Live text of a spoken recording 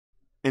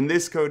In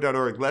this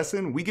Code.org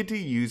lesson, we get to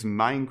use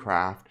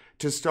Minecraft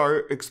to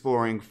start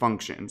exploring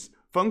functions.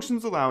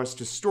 Functions allow us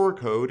to store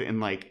code in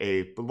like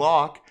a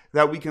block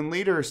that we can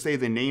later say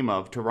the name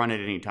of to run at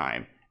any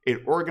time.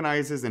 It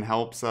organizes and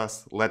helps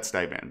us. Let's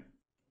dive in.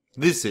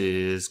 This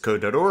is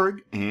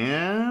Code.org,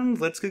 and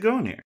let's get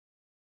going here.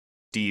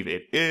 Steve,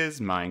 it is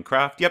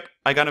Minecraft. Yep,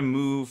 I gotta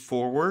move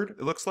forward,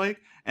 it looks like,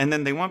 and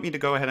then they want me to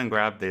go ahead and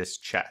grab this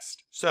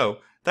chest. So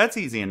that's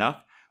easy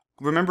enough.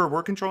 Remember,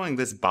 we're controlling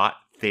this bot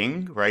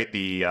thing, right?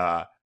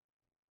 The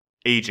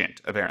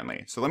agent,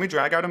 apparently. So let me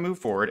drag out and move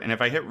forward, and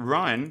if I hit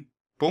run,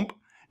 boom.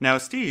 Now,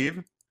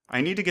 Steve,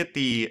 I need to get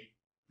the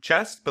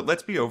chest, but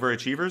let's be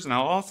overachievers, and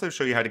I'll also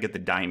show you how to get the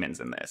diamonds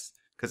in this.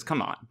 Because,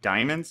 come on,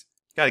 diamonds?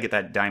 You gotta get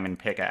that diamond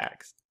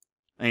pickaxe.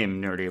 I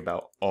am nerdy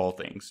about all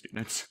things,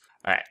 students.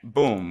 Alright,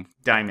 boom,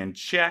 diamond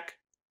check.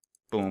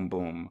 Boom,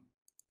 boom.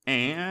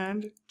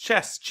 And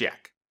chest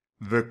check.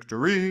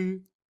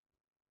 Victory!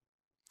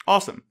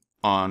 Awesome.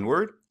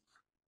 Onward.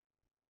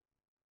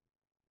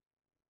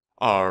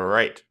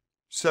 Alright,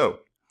 so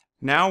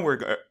now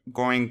we're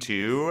going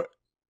to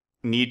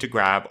need to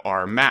grab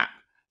our map.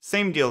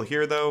 Same deal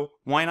here though,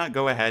 why not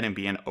go ahead and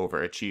be an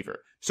overachiever?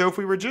 So if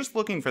we were just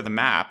looking for the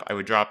map, I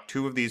would drop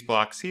 2 of these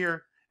blocks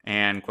here,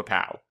 and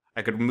quapow.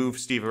 I could move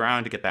Steve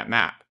around to get that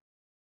map.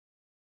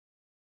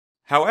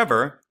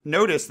 However,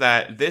 notice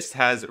that this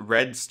has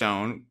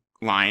redstone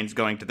lines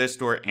going to this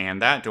door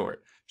and that door.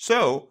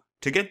 So,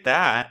 to get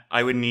that,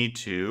 I would need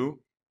to,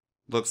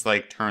 looks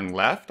like turn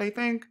left, I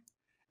think?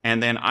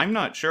 And then I'm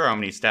not sure how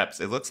many steps.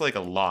 It looks like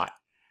a lot.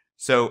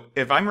 So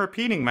if I'm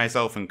repeating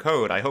myself in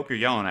code, I hope you're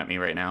yelling at me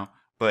right now,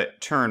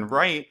 but turn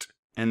right,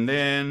 and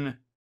then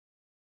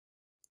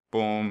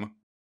boom.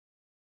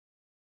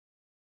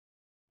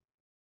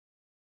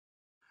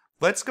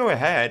 Let's go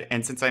ahead,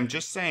 and since I'm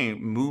just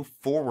saying move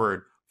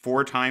forward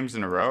 4 times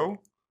in a row,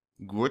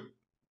 good,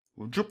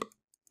 joop,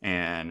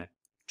 and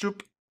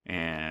joop,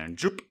 and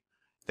joop.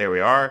 There we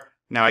are.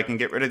 Now I can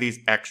get rid of these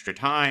extra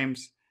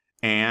times.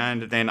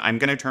 And then I'm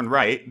going to turn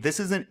right. This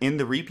isn't in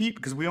the repeat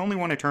because we only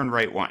want to turn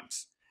right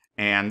once.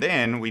 And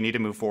then we need to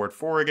move forward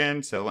 4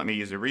 again. So let me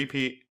use a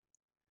repeat.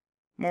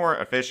 More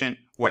efficient.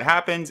 What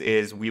happens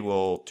is we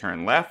will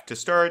turn left to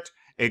start.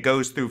 It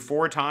goes through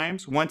 4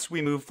 times. Once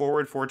we move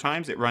forward 4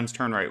 times, it runs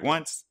turn right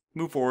once.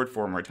 Move forward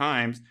 4 more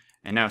times.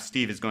 And now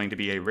Steve is going to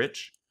be a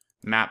rich,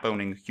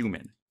 map-owning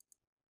human.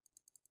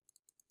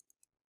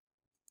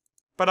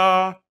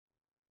 Ta-da!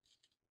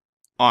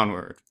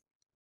 Onward.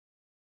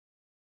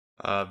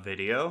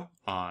 Video,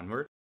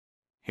 onward.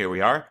 Here we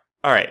are.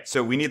 Alright,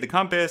 so we need the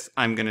compass.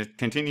 I'm going to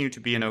continue to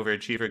be an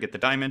overachiever, get the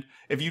diamond.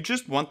 If you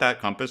just want that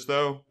compass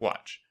though,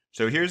 watch.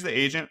 So here's the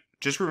agent.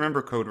 Just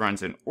remember code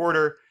runs in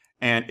order.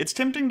 And it's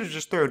tempting to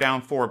just throw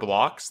down 4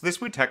 blocks. This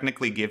would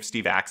technically give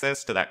Steve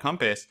access to that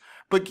compass.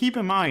 But keep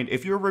in mind,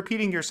 if you're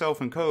repeating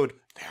yourself in code,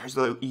 there's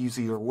the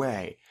easier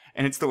way.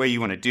 And it's the way you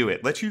want to do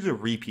it. Let's use a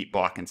repeat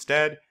block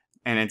instead.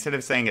 And instead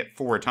of saying it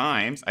 4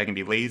 times, I can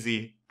be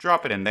lazy,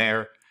 drop it in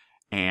there.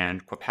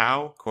 And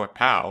quapow,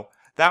 quapow,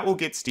 that will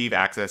get Steve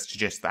access to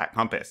just that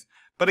compass.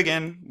 But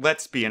again,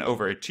 let's be an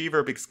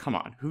overachiever because come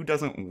on, who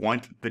doesn't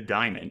want the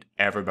diamond?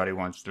 Everybody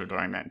wants the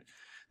diamond.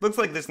 Looks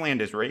like this land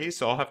is raised,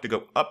 so I'll have to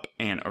go up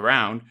and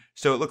around.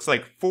 So it looks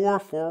like 4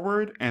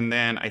 forward, and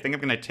then I think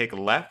I'm going to take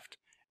left,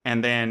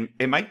 and then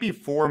it might be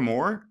 4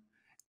 more.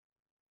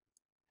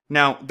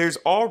 Now, there's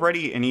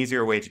already an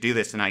easier way to do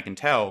this, and I can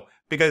tell,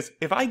 because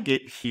if I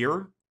get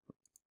here,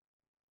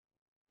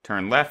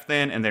 turn left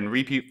then, and then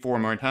repeat 4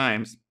 more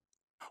times.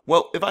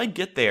 Well, if I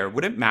get there,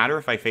 would it matter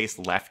if I face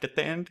left at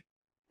the end?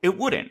 It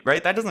wouldn't,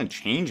 right? That doesn't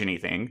change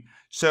anything.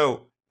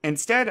 So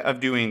instead of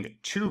doing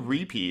 2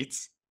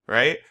 repeats,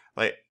 right,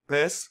 like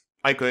this,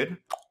 I could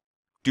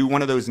do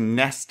one of those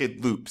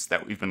nested loops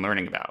that we've been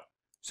learning about.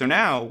 So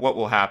now what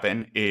will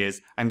happen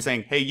is I'm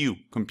saying, hey you,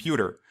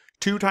 computer,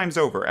 2 times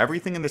over,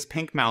 everything in this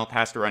pink mouth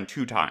has to run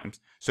 2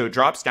 times. So it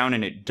drops down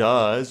and it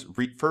does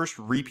first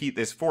repeat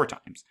this 4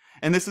 times.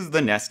 And this is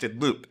the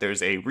nested loop.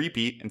 There's a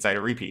repeat inside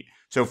a repeat.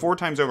 So 4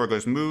 times over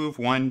goes move,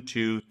 1,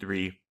 2,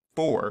 3,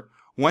 4.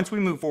 Once we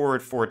move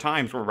forward 4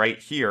 times, we're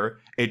right here.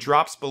 It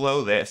drops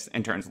below this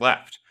and turns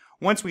left.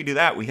 Once we do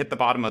that, we hit the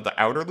bottom of the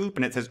outer loop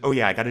and it says, oh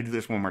yeah, I gotta do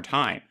this 1 more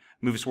time.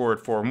 Moves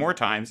forward 4 more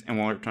times and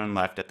we'll turn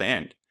left at the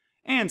end.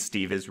 And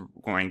Steve is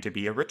going to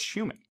be a rich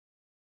human.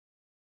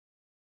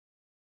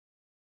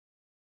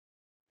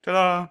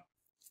 Ta-da!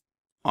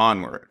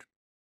 Onward.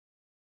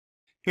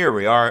 Here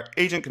we are.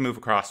 Agent can move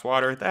across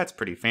water. That's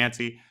pretty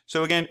fancy.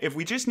 So again, if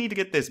we just need to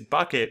get this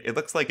bucket, it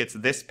looks like it's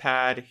this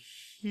pad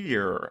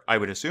here, I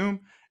would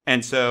assume.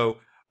 And so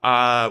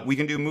we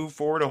can do move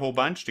forward a whole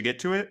bunch to get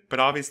to it.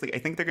 But obviously, I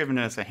think they're giving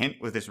us a hint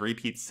with this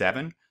repeat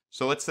 7.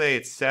 So let's say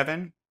it's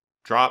 7,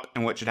 drop,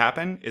 and what should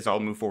happen is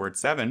I'll move forward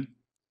 7,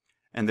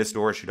 and this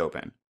door should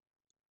open.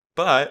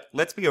 But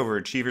let's be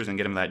overachievers and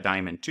get him that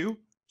diamond too.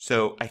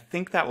 So I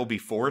think that will be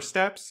 4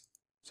 steps.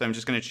 So I'm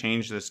just going to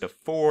change this to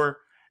 4.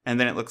 And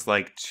then it looks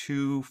like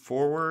 2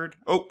 forward.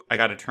 Oh, I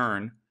got to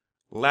turn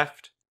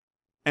left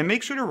And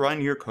make sure to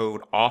run your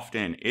code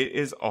often. It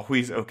is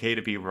always okay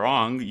to be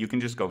wrong. You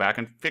can just go back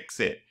and fix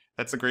it.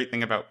 That's the great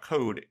thing about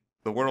code.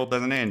 The world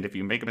doesn't end if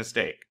you make a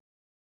mistake.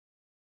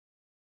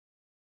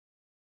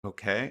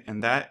 Okay,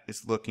 and that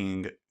is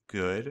looking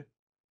good.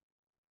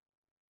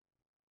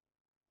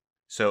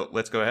 So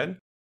let's go ahead.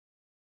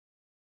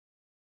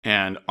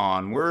 And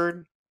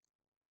onward.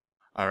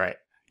 All right,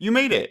 you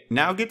made it.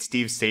 Now get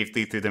Steve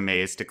safely through the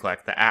maze to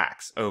collect the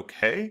axe.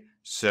 Okay,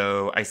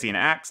 so I see an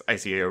axe, I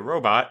see a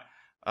robot.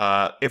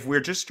 If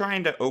we're just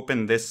trying to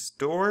open this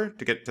door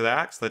to get to the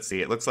axe, let's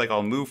see, it looks like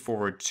I'll move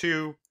forward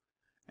 2,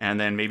 and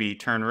then maybe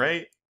turn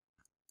right.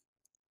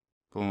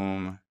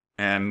 Boom,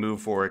 and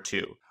move forward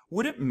 2.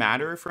 Would it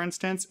matter, for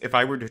instance, if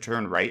I were to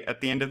turn right at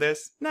the end of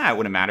this? Nah, it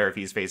wouldn't matter if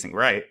he's facing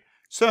right.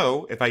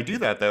 So, if I do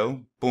that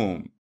though,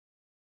 boom.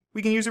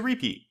 We can use a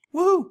repeat.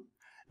 Woohoo!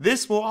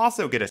 This will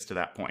also get us to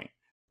that point.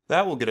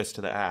 That will get us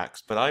to the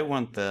axe, but I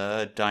want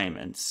the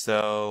diamond,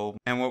 so...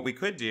 And what we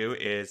could do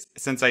is,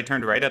 since I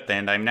turned right at the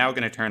end, I'm now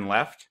going to turn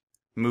left,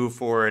 move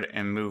forward,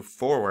 and move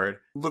forward.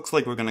 Looks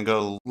like we're going to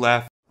go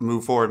left,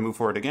 move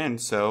forward again,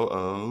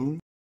 so,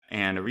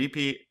 and a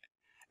repeat.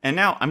 And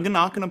now, I'm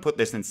not going to put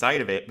this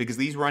inside of it, because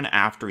these run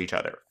after each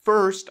other.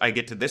 First, I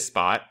get to this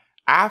spot.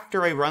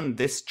 After I run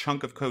this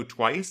chunk of code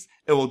twice,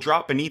 it will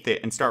drop beneath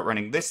it and start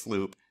running this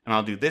loop, and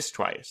I'll do this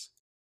twice.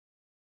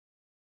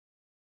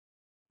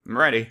 I'm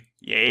ready.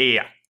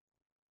 Yeah.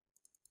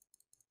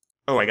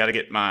 Oh, I gotta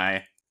get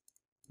my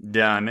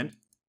diamond.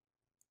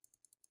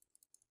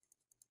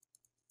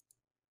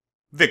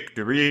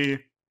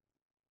 Victory.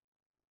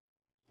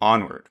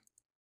 Onward.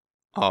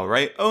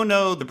 Alright, oh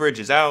no, the bridge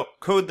is out.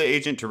 Code the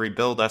agent to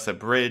rebuild us a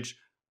bridge.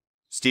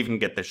 Steve can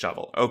get the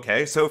shovel.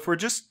 Okay, so if we're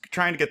just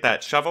trying to get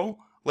that shovel,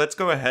 let's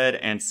go ahead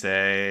and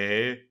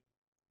say...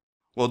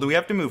 Well, do we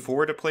have to move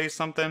forward to place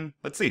something?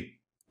 Let's see.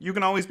 You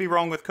can always be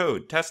wrong with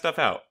code. Test stuff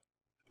out.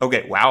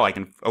 Okay, wow, I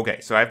can...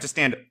 Okay, so I have to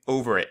stand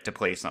over it to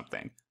place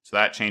something. So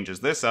that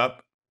changes this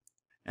up.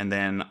 And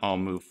then I'll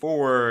move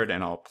forward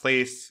and I'll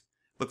place...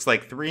 Looks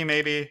like 3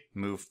 maybe.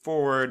 Move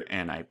forward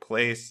and I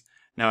place.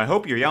 Now I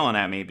hope you're yelling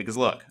at me because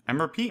look, I'm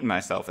repeating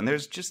myself and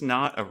there's just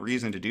not a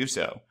reason to do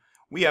so.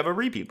 We have a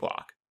repeat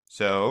block.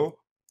 So,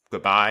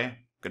 goodbye,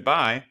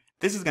 goodbye.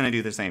 This is going to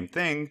do the same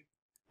thing.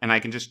 And I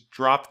can just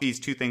drop these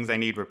 2 things I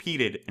need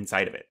repeated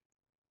inside of it.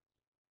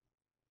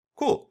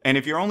 Cool. And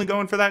if you're only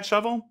going for that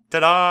shovel,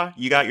 ta-da,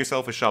 you got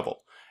yourself a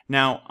shovel.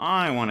 Now,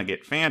 I want to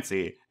get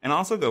fancy and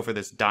also go for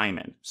this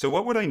diamond. So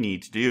what would I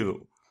need to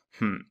do?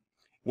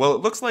 Well,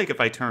 it looks like if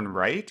I turn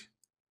right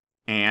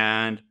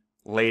and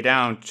lay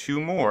down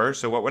 2 more,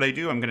 so what would I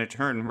do? I'm going to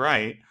turn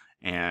right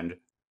and...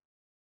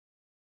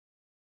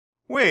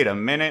 Wait a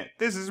minute,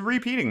 this is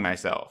repeating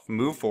myself.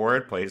 Move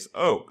forward, place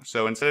oak.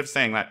 So instead of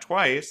saying that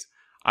twice,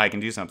 I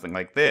can do something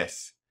like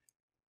this.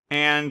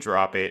 And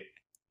drop it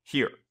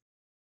here.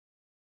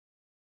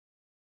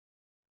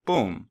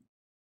 Boom.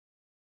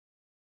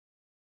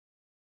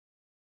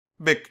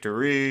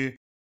 Victory.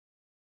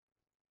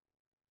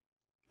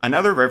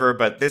 Another river,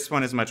 but this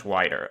one is much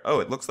wider.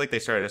 Oh, it looks like they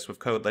started us with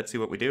code. Let's see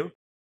what we do.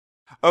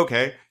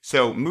 Okay,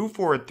 so move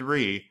forward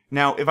 3.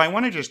 Now, if I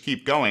want to just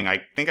keep going,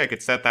 I think I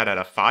could set that at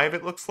a 5,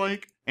 it looks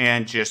like,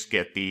 and just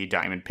get the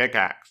diamond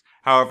pickaxe.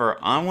 However,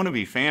 I want to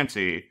be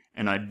fancy,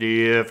 and I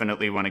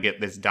definitely want to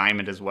get this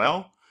diamond as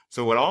well.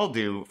 So what I'll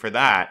do for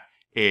that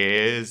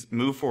is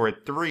move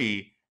forward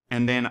 3,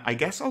 and then I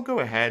guess I'll go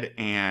ahead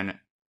and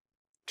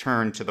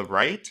turn to the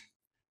right,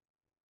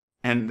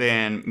 and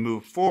then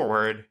move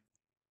forward,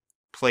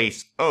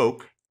 place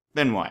oak,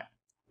 then what?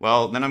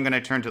 Well, then I'm going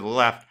to turn to the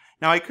left.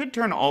 Now I could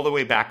turn all the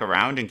way back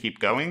around and keep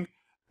going,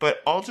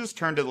 but I'll just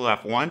turn to the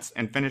left once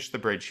and finish the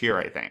bridge here,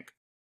 I think.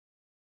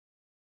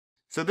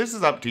 So this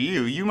is up to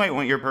you. You might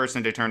want your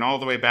person to turn all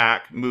the way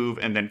back, move,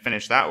 and then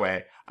finish that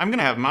way. I'm going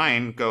to have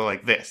mine go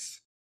like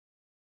this.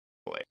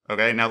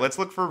 Okay, now let's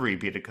look for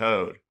repeated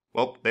code.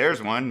 Well,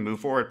 there's one. Move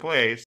forward,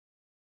 place.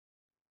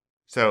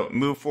 So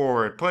move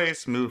forward,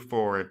 place, move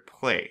forward,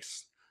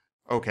 place.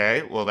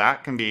 Okay, well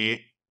that can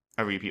be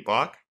a repeat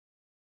block.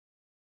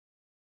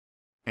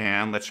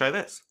 And let's try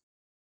this.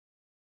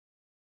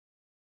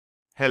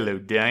 Hello,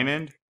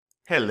 diamond.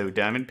 Hello,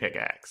 diamond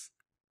pickaxe.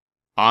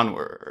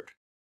 Onward.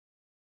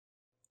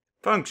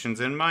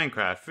 Functions in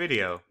Minecraft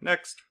video.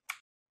 Next.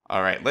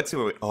 Alright, let's see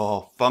what we...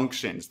 Oh,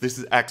 functions. This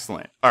is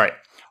excellent. Alright,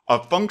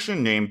 a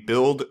function named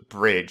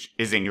buildBridge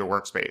is in your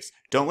workspace.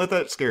 Don't let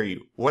that scare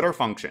you. What are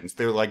functions?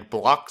 They're like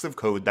blocks of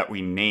code that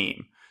we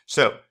name.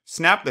 So,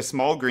 snap the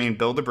small green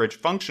build-a-bridge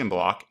function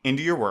block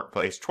into your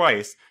workplace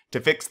twice to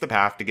fix the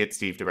path to get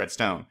Steve to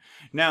redstone.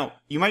 Now,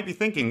 you might be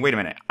thinking, wait a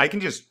minute, I can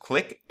just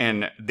click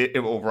and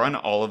it will run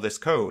all of this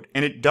code.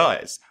 And it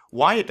does.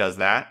 Why it does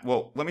that?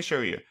 Well, let me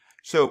show you.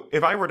 So,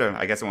 if I were to,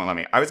 I guess it won't let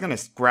me, I was going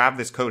to grab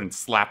this code and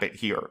slap it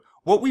here.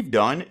 What we've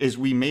done is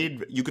we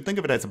made, you could think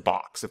of it as a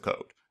box of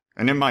code.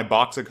 And in my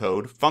box of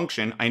code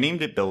function, I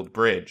named it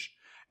buildBridge.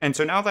 And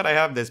so now that I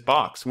have this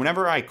box,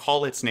 whenever I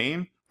call its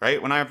name,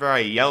 right, whenever I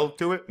yell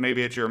to it,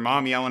 maybe it's your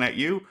mom yelling at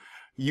you,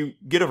 you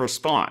get a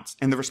response.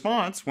 And the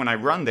response, when I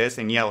run this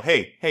and yell,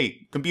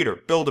 hey, computer,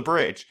 build a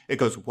bridge, it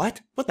goes,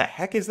 what? What the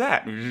heck is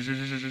that?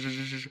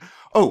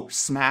 Oh,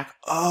 smack.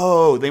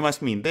 Oh, they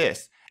must mean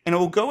this. And it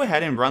will go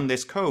ahead and run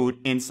this code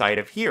inside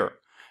of here.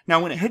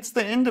 Now, when it hits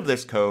the end of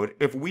this code,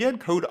 if we had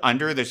code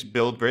under this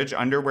build bridge,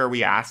 under where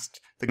we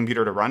asked the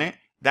computer to run it,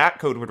 that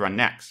code would run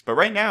next. But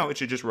right now, it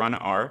should just run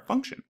our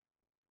function.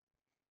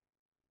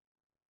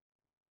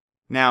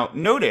 Now,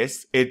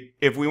 notice,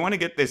 if we want to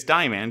get this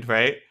diamond,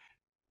 right,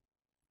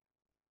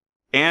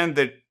 and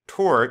the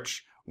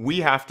torch,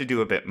 we have to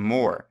do a bit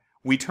more.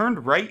 We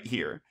turned right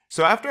here.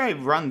 So after I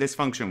run this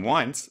function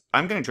once,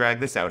 I'm going to drag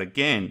this out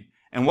again.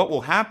 And what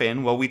will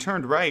happen, well, we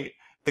turned right,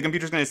 the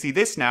computer's going to see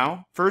this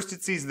now. First,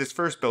 it sees this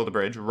first build a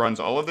bridge, runs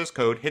all of this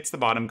code, hits the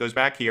bottom, goes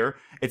back here.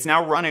 It's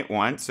now run it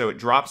once, so it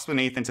drops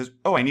beneath and says,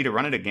 oh, I need to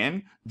run it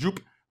again. Joop,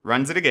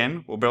 runs it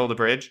again. We'll build a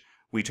bridge.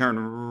 We turn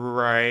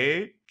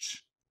right.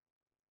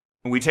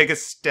 We take a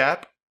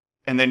step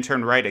and then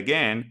turn right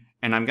again.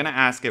 And I'm going to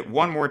ask it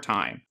one more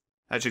time.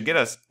 That should get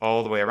us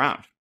all the way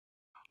around.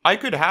 I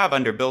could have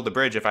under build a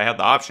bridge, if I had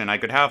the option, I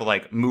could have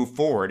like move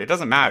forward. It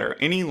doesn't matter.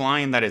 Any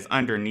line that is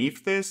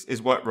underneath this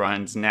is what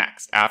runs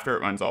next after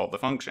it runs all of the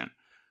function.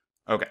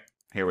 Okay,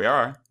 here we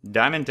are.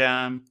 Diamond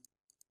Dam.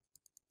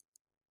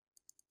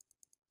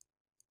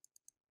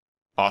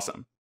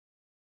 Awesome.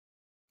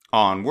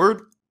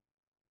 Onward.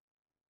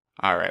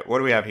 All right, what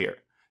do we have here?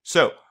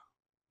 So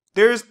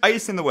there's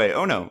ice in the way.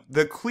 Oh no,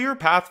 the clear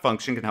path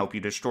function can help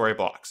you destroy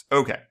blocks.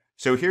 Okay,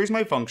 so here's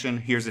my function.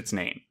 Here's its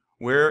name.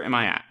 Where am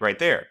I at? Right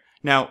there.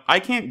 Now, I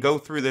can't go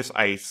through this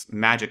ice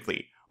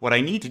magically. What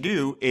I need to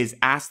do is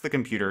ask the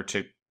computer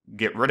to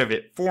get rid of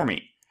it for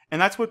me. And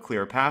that's what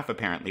clear path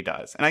apparently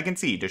does. And I can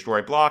see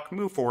destroy block,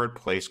 move forward,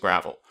 place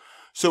gravel.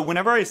 So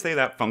whenever I say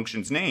that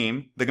function's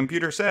name, the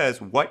computer says,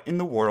 what in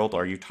the world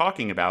are you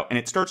talking about? And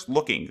it starts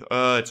looking.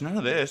 It's none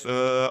of this.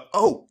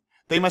 Oh,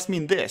 they must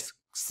mean this.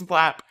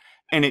 Slap.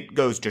 And it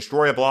goes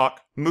destroy a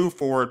block, move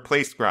forward,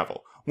 place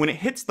gravel. When it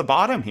hits the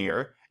bottom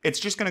here, it's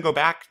just going to go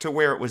back to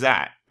where it was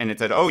at. And it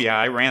said, oh yeah,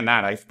 I ran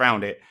that, I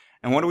found it.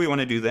 And what do we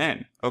want to do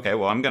then? Okay,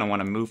 well, I'm going to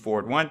want to move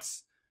forward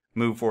once,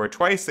 move forward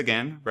twice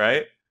again,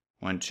 right?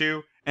 1,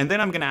 2. And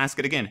then I'm going to ask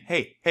it again,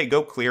 hey,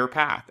 go clear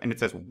path. And it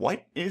says,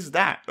 what is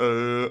that?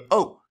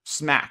 Oh,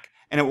 smack.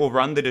 And it will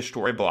run the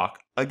destroy block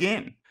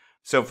again.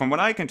 So from what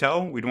I can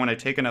tell, we'd want to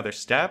take another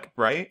step,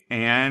 right?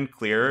 And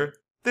clear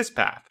this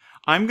path.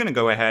 I'm going to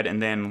go ahead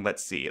and then,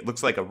 let's see, it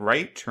looks like a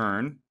right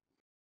turn.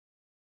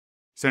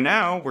 So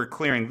now we're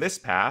clearing this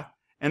path,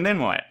 and then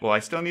what? Well, I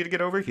still need to get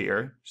over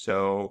here.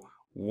 So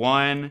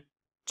 1,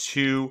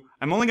 2,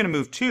 I'm only going to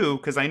move 2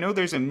 because I know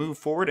there's a move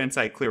forward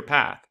inside clear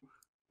path.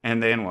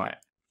 And then what?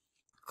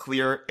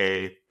 Clear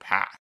a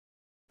path.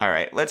 All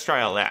right, let's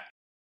try all that.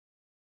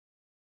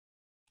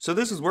 So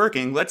this is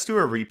working. Let's do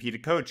a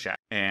repeated code check.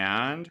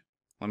 And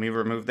let me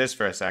remove this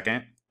for a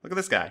second. Look at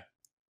this guy.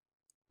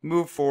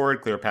 Move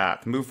forward, clear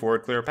path. Move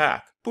forward, clear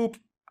path. Boop.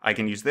 I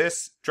can use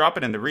this, drop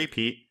it in the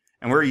repeat.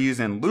 And we're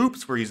using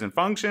loops, we're using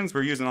functions,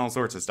 we're using all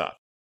sorts of stuff.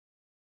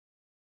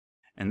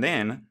 And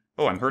then,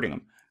 oh, I'm hurting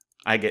him.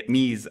 I get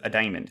me's a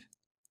diamond.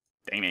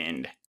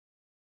 Diamond.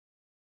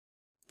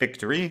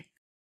 Victory.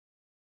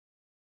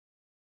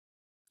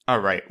 All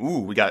right, ooh,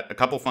 we got a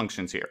couple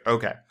functions here.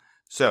 Okay,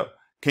 so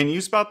can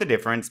you spot the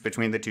difference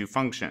between the two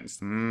functions?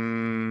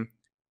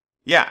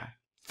 Yeah,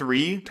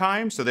 3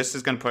 times. So this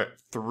is going to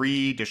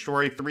put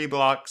destroy 3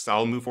 blocks.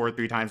 I'll move forward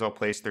 3 times, I'll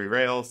place 3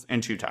 rails,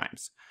 and 2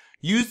 times.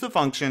 Use the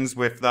functions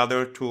with the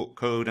other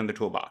code in the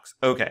toolbox.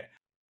 Okay,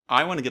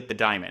 I want to get the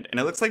diamond, and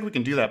it looks like we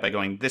can do that by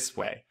going this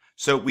way.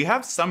 So we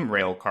have some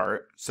rail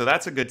cart, so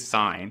that's a good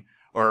sign,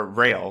 or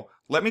rail.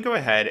 Let me go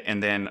ahead,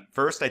 and then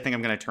first I think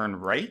I'm going to turn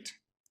right,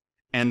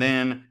 and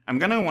then I'm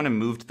going to want to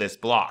move to this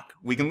block.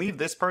 We can leave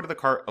this part of the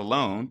cart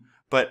alone,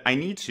 but I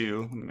need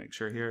to, let me make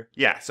sure here.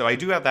 Yeah, so I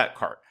do have that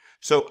cart.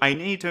 So I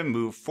need to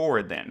move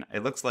forward then.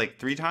 It looks like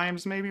 3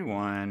 times maybe.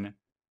 1,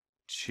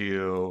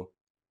 2,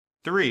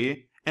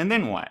 3. And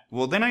then what?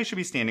 Well, then I should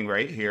be standing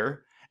right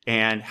here.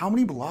 And how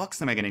many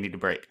blocks am I going to need to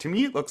break? To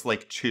me, it looks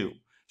like 2.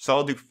 So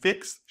I'll do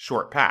fix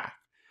short path.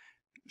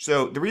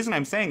 So the reason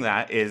I'm saying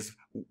that is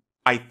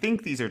I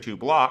think these are 2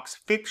 blocks.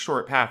 Fix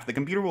short path. The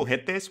computer will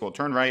hit this. We'll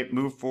turn right,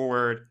 move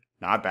forward,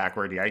 not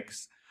backward,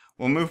 yikes.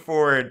 We'll move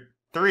forward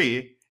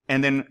 3.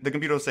 And then the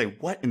computer will say,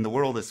 what in the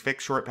world is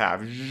fix short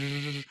path?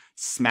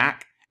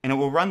 Smack. And it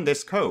will run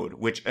this code,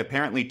 which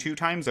apparently 2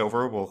 times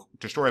over will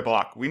destroy a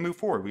block. We move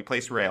forward, we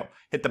place rail,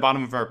 hit the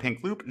bottom of our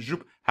pink loop,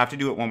 zoop, have to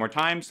do it one more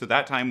time, so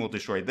that time we'll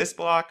destroy this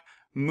block,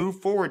 move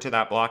forward to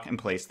that block, and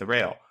place the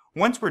rail.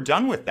 Once we're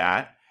done with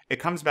that, it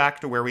comes back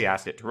to where we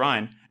asked it to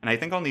run, and I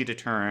think I'll need to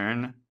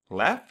turn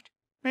left,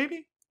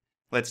 maybe?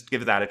 Let's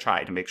give that a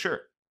try to make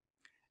sure.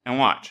 And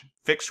watch,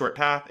 fix short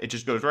path, it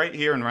just goes right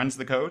here and runs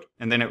the code,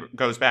 and then it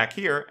goes back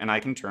here, and I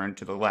can turn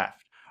to the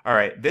left. All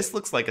right, this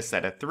looks like a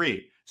set of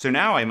 3. So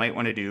now I might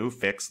want to do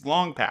fix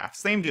long path.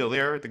 Same deal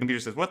there. The computer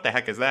says, what the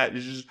heck is that?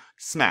 Just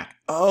smack.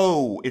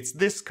 Oh, it's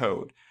this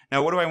code.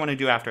 Now what do I want to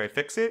do after I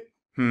fix it?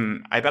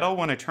 I bet I'll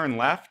want to turn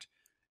left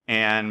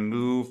and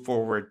move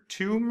forward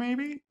 2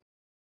 maybe?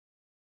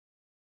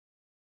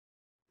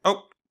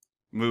 Oh,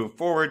 move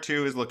forward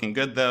 2 is looking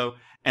good though.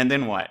 And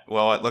then what?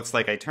 Well, it looks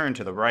like I turn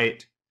to the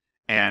right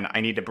and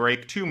I need to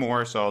break 2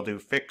 more, so I'll do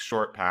fix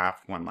short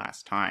path one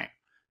last time.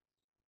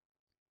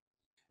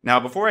 Now,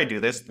 before I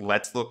do this,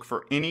 let's look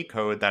for any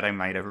code that I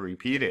might have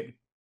repeated.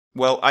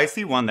 Well, I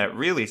see one that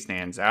really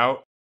stands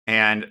out,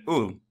 and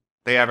ooh,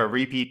 they have a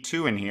repeat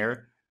 2 in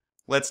here.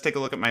 Let's take a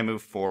look at my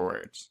move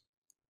forwards.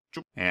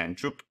 And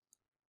choop.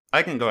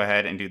 I can go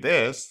ahead and do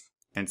this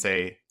and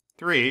say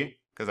 3,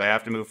 because I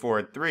have to move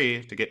forward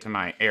 3 to get to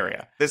my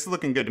area. This is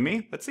looking good to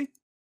me. Let's see.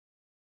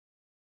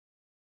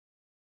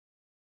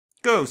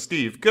 Go,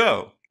 Steve,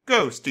 go!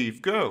 Go,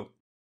 Steve, go!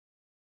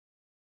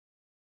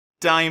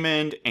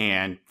 Diamond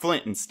and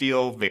flint and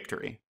steel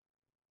victory.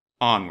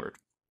 Onward.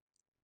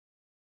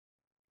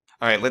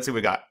 All right, let's see what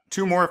we got.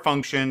 2 more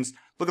functions.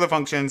 Look at the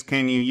functions.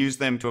 Can you use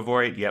them to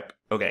avoid? Yep.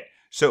 Okay.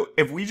 So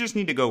if we just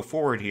need to go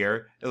forward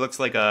here, it looks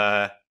like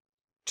a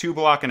 2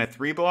 block and a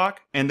 3 block,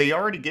 and they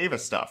already gave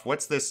us stuff.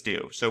 What's this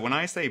do? So when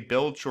I say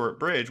build short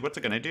bridge, what's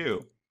it going to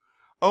do?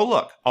 Oh,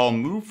 look, I'll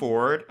move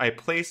forward. I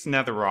place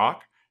nether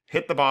rock,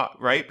 hit the bot,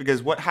 right?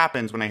 Because what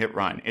happens when I hit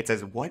run? It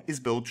says, what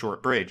is build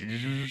short bridge?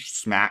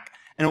 Smack.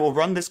 And it will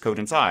run this code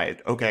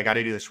inside. Okay, I got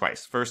to do this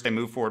twice. First, I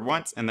move forward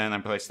once, and then I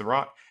place the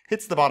rock.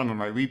 Hits the bottom of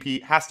my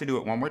repeat. Has to do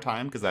it one more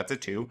time, because that's a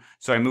 2.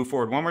 So I move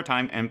forward one more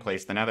time and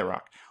place the nether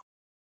rock.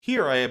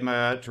 Here, I am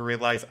to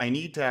realize I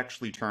need to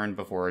actually turn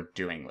before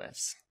doing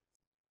this.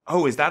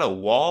 Oh, is that a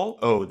wall?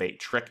 Oh, they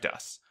tricked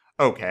us.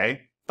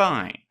 Okay,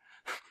 fine.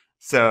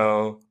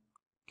 So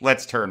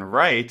let's turn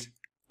right.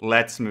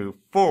 Let's move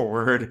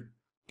forward.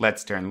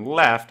 Let's turn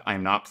left.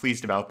 I'm not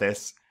pleased about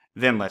this.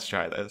 Then let's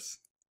try this.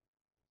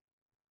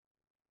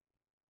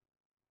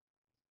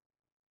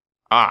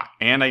 Ah,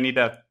 and I need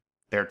to...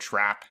 They're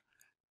trapped.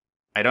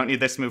 I don't need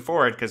this to move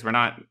forward because we're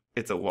not...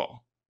 It's a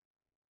wall.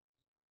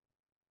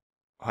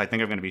 Oh, I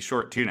think I'm going to be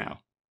short too now.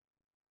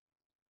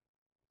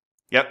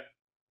 Yep.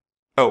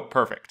 Oh,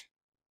 perfect.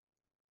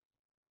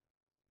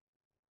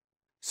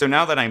 So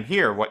now that I'm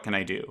here, what can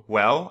I do?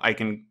 Well, I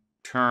can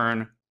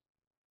turn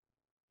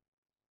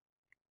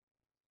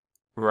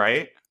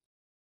right,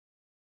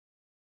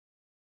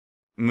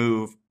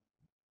 move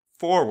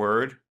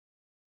forward,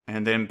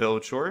 and then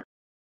build short.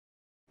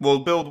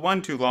 We'll build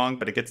 1 too long,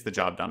 but it gets the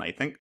job done, I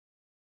think.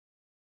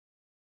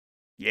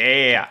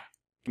 Yeah!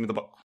 Give me the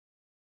ball.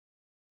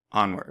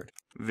 Onward.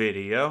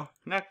 Video.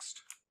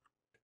 Next.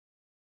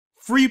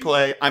 Free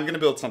play. I'm going to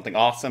build something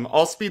awesome.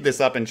 I'll speed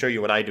this up and show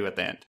you what I do at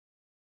the end.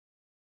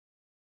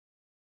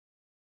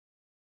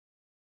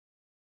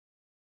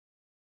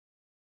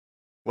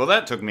 Well,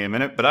 that took me a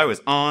minute, but I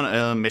was on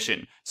a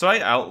mission. So I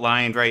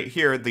outlined right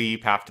here the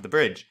path to the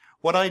bridge.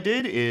 What I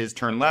did is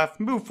turn left,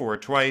 move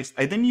forward twice.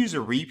 I then use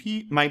a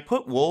repeat. My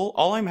put wool,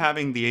 all I'm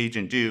having the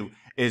agent do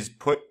is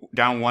put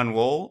down 1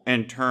 wool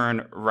and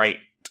turn right.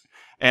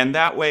 And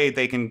that way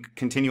they can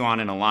continue on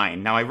in a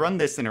line. Now I run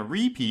this in a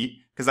repeat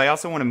because I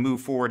also want to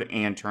move forward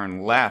and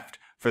turn left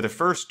for the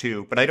first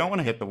 2, but I don't want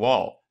to hit the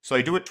wall. So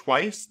I do it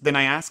twice, then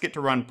I ask it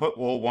to run put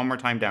wool 1 more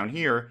time down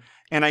here,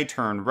 and I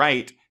turn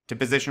right to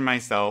position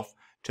myself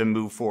to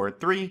move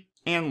forward 3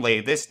 and lay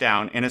this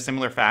down in a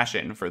similar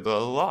fashion for the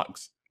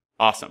logs.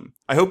 Awesome.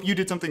 I hope you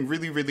did something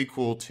really, really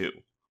cool too.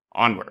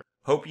 Onward.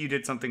 Hope you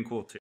did something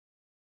cool too.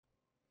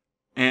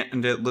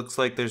 And it looks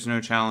like there's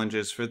no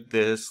challenges for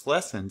this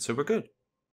lesson, so we're good.